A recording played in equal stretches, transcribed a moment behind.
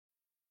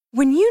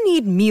When you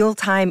need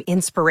mealtime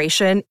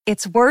inspiration,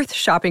 it's worth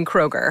shopping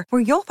Kroger,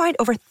 where you'll find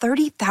over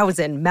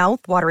 30,000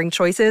 mouth-watering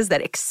choices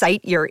that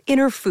excite your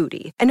inner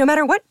foodie. And no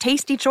matter what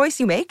tasty choice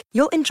you make,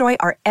 you'll enjoy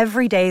our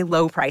everyday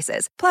low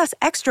prices, plus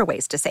extra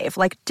ways to save,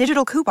 like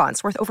digital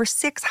coupons worth over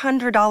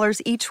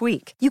 $600 each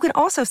week. You can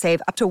also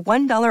save up to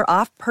 $1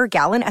 off per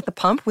gallon at the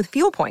pump with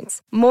fuel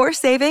points. More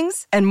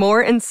savings and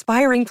more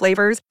inspiring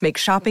flavors make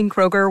shopping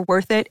Kroger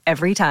worth it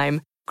every time.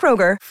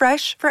 Kroger,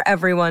 fresh for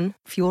everyone.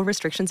 Fuel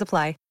restrictions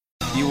apply.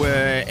 You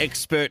were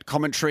expert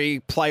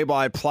commentary,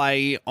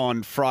 play-by-play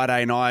on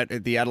Friday night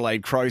at the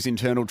Adelaide Crows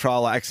internal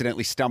trial. I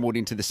accidentally stumbled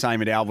into the same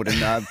at Albert,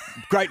 and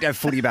great to have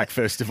footy back,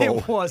 first of all.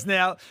 It was.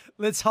 Now,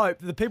 let's hope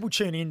the people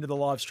tuning into the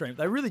live stream,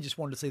 they really just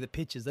wanted to see the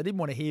pictures. They didn't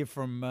want to hear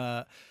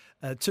from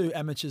two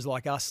amateurs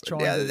like us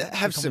trying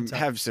to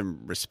have some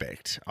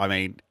respect. I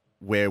mean,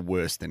 we're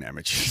worse than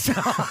amateurs.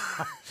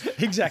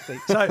 Exactly.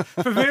 So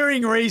for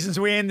varying reasons,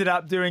 we ended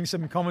up doing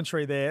some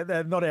commentary there.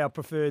 They're not our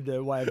preferred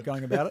way of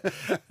going about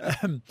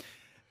it.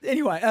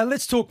 Anyway,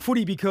 let's talk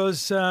footy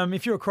because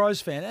if you're a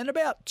Crows fan, and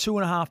about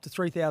 2,500 to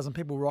 3,000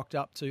 people rocked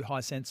up to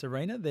Hisense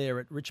Arena there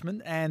at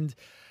Richmond, and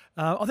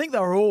I think they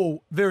were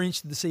all very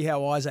interested to see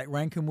how Isaac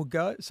Rankin would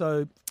go.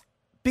 So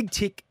big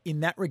tick in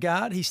that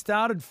regard. He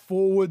started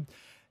forward,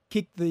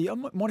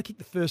 might have kicked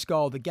the first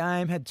goal of the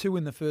game, had 2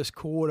 in the first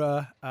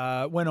quarter,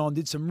 went on,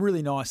 did some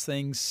really nice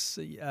things.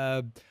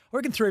 I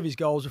reckon 3 of his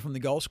goals were from the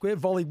goal square.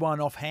 Volleyed one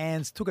off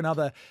hands, took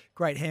another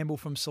great handball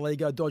from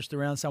Saligo, dodged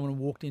around someone and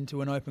walked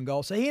into an open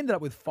goal. So he ended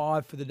up with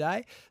 5 for the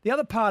day. The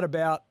other part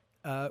about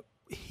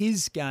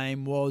his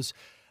game was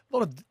a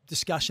lot of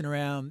discussion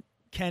around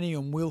can he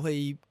and will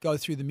he go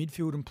through the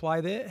midfield and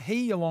play there.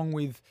 He, along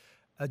with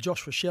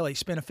Josh Rochelle,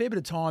 spent a fair bit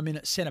of time in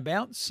at centre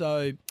bounce.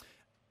 So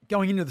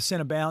going into the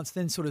centre bounce,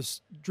 then sort of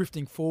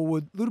drifting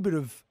forward, a little bit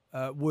of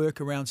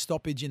work around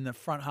stoppage in the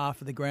front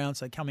half of the ground,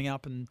 so coming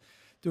up and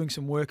doing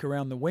some work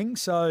around the wing.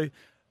 So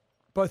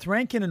both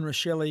Rankin and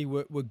Rochelle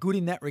were good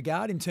in that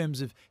regard in terms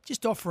of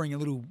just offering a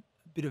little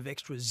bit of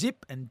extra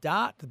zip and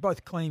dart. They're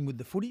both clean with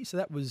the footy, so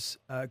that was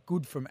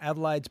good from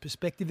Adelaide's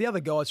perspective. The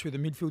other guys through the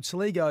midfield,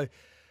 Saligo,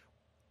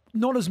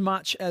 not as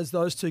much as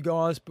those two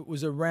guys, but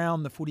was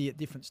around the footy at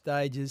different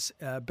stages.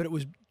 But it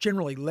was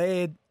generally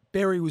led.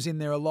 Berry was in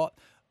there a lot.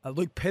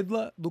 Luke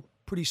Pedler looked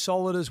pretty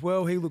solid as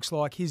well. He looks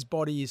like his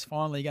body is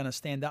finally going to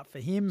stand up for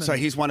him. So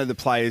he's one of the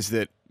players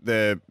that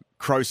the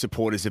Crow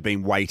supporters have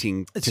been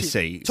waiting to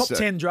see. Top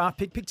 10 draft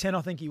pick. Pick 10,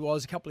 I think he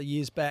was, a couple of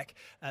years back.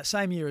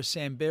 Same year as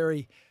Sam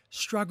Berry.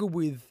 Struggled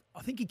with,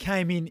 I think he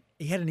came in,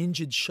 he had an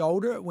injured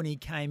shoulder when he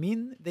came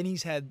in. Then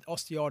he's had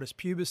osteitis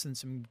pubis and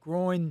some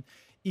groin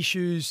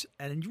issues,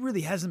 and he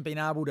really hasn't been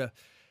able to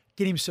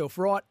get himself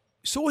right.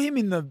 Saw him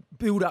in the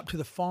build-up to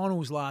the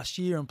finals last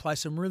year and play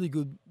some really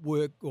good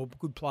work or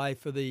good play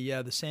for the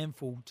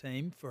Samford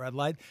team for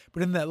Adelaide.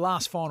 But in that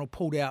last final,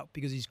 pulled out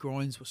because his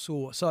groins were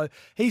sore. So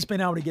he's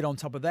been able to get on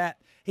top of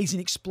that. He's an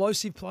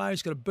explosive player.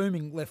 He's got a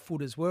booming left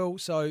foot as well.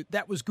 So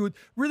that was good.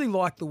 Really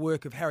liked the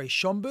work of Harry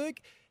Schomburg.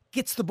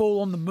 Gets the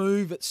ball on the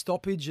move at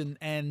stoppage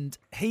and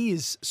he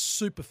is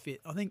super fit.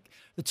 I think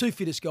the two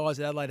fittest guys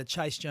at Adelaide are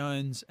Chase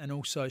Jones and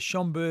also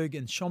Schomburg.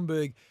 And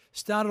Schomburg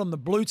started on the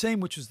blue team,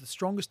 which was the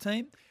strongest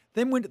team.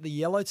 Then went at the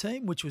yellow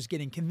team, which was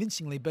getting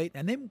convincingly beat,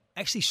 and then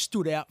actually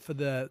stood out for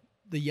the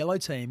yellow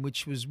team,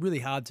 which was really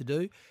hard to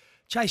do.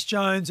 Chase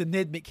Jones and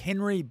Ned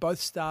McHenry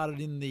both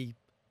started in the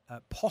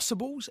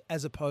possibles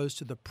as opposed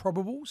to the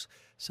probables.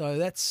 So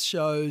that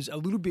shows a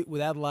little bit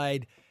with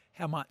Adelaide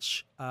how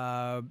much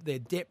their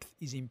depth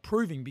is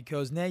improving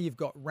because now you've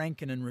got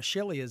Rankin and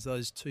Rochelle as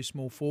those two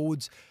small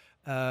forwards.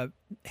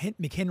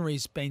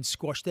 McHenry's been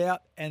squashed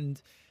out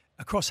and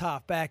across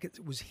half-back,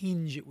 it was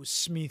Hinge, it was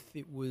Smith,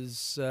 it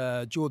was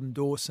Jordan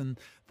Dawson,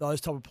 those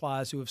type of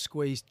players who have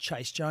squeezed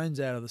Chase Jones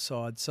out of the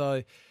side.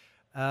 So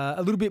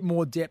a little bit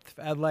more depth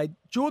for Adelaide.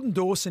 Jordan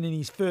Dawson in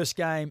his first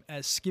game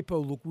as skipper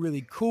looked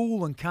really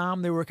cool and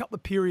calm. There were a couple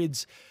of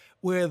periods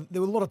where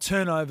there were a lot of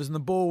turnovers and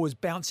the ball was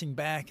bouncing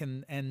back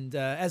and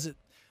as it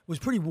was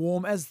pretty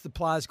warm, as the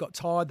players got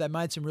tired, they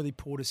made some really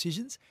poor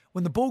decisions.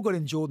 When the ball got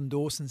in Jordan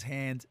Dawson's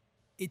hand,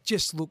 it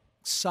just looked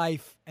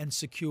safe and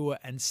secure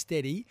and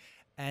steady.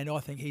 And I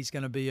think he's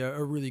going to be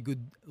a really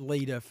good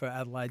leader for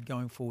Adelaide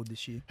going forward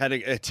this year. Had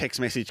a text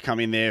message come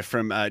in there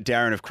from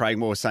Darren of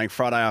Craigmore saying,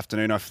 Friday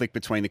afternoon I flicked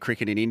between the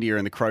cricket in India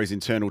and the Crows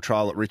internal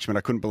trial at Richmond.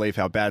 I couldn't believe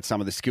how bad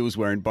some of the skills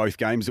were in both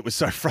games. It was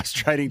so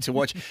frustrating to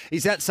watch.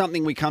 Is that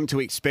something we come to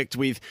expect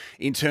with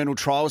internal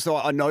trials? So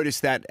I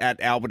noticed that at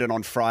Alberton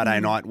on Friday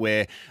night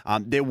where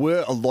there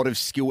were a lot of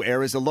skill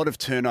errors, a lot of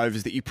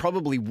turnovers that you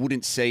probably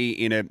wouldn't see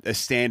in a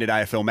standard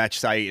AFL match,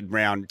 say in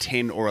round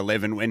 10 or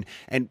 11,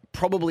 and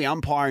probably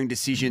umpiring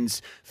decisions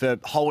for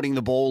holding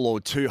the ball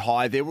or too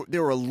high. There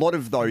were a lot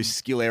of those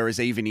skill errors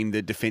even in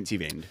the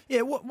defensive end.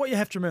 Yeah, what you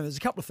have to remember, there's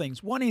a couple of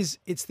things. One is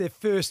it's their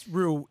first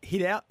real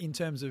hit out in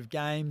terms of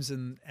games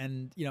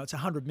and you know, it's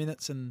 100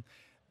 minutes and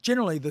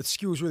generally the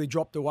skills really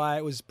dropped away.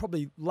 It was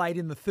probably late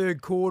in the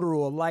third quarter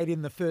or late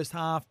in the first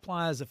half.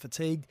 Players are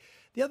fatigued.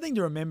 The other thing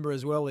to remember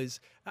as well is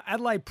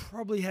Adelaide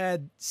probably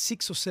had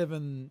 6 or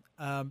 7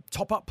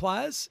 top-up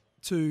players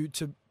to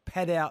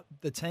pad out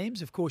the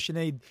teams. Of course, you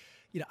need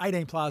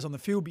 18 players on the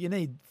field, but you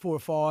need 4 or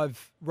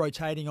 5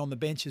 rotating on the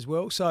bench as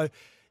well. So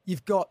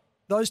you've got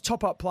those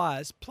top-up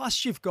players,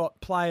 plus you've got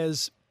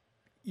players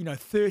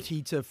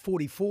 30 to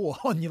 44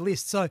 on your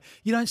list. So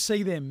you don't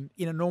see them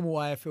in a normal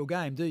AFL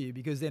game, do you?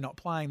 Because they're not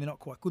playing, they're not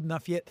quite good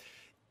enough yet.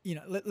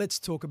 Let's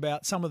talk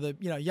about some of the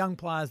young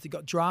players that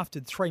got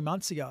drafted 3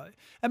 months ago.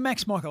 And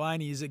Max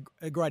Michelini is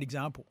a great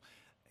example.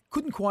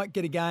 Couldn't quite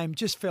get a game,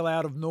 just fell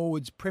out of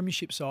Norwood's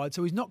premiership side,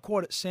 so he's not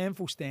quite at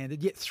SANFL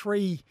standard, yet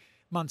 3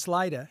 months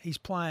later he's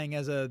playing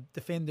as a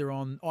defender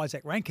on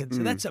Isaac Rankin.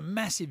 So that's a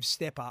massive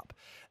step up.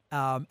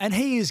 And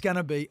he is going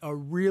to be a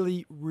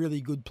really,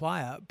 really good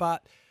player.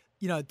 But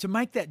to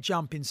make that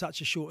jump in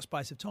such a short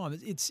space of time,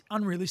 it's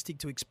unrealistic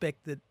to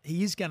expect that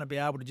he is going to be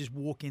able to just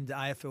walk into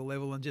AFL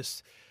level and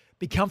just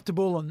be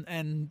comfortable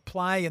and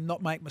play and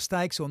not make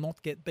mistakes or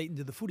not get beaten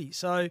to the footy.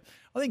 So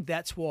I think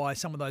that's why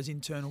some of those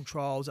internal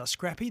trials are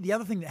scrappy. The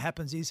other thing that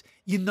happens is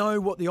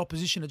what the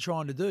opposition are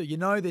trying to do.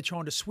 They're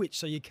trying to switch,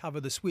 so you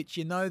cover the switch.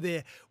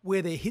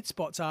 Where their hit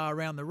spots are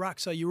around the ruck,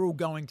 so you're all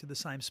going to the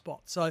same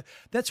spot. So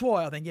that's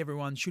why I think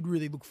everyone should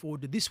really look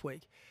forward to this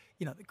week.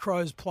 The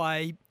Crows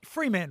play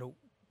Fremantle,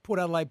 Port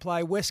Adelaide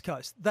play West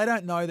Coast. They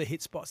don't know the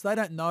hit spots. They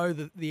don't know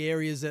the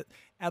areas that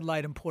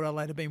Adelaide and Port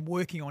Adelaide have been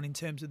working on in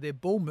terms of their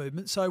ball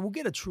movement. So we'll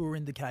get a truer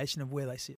indication of where they sit.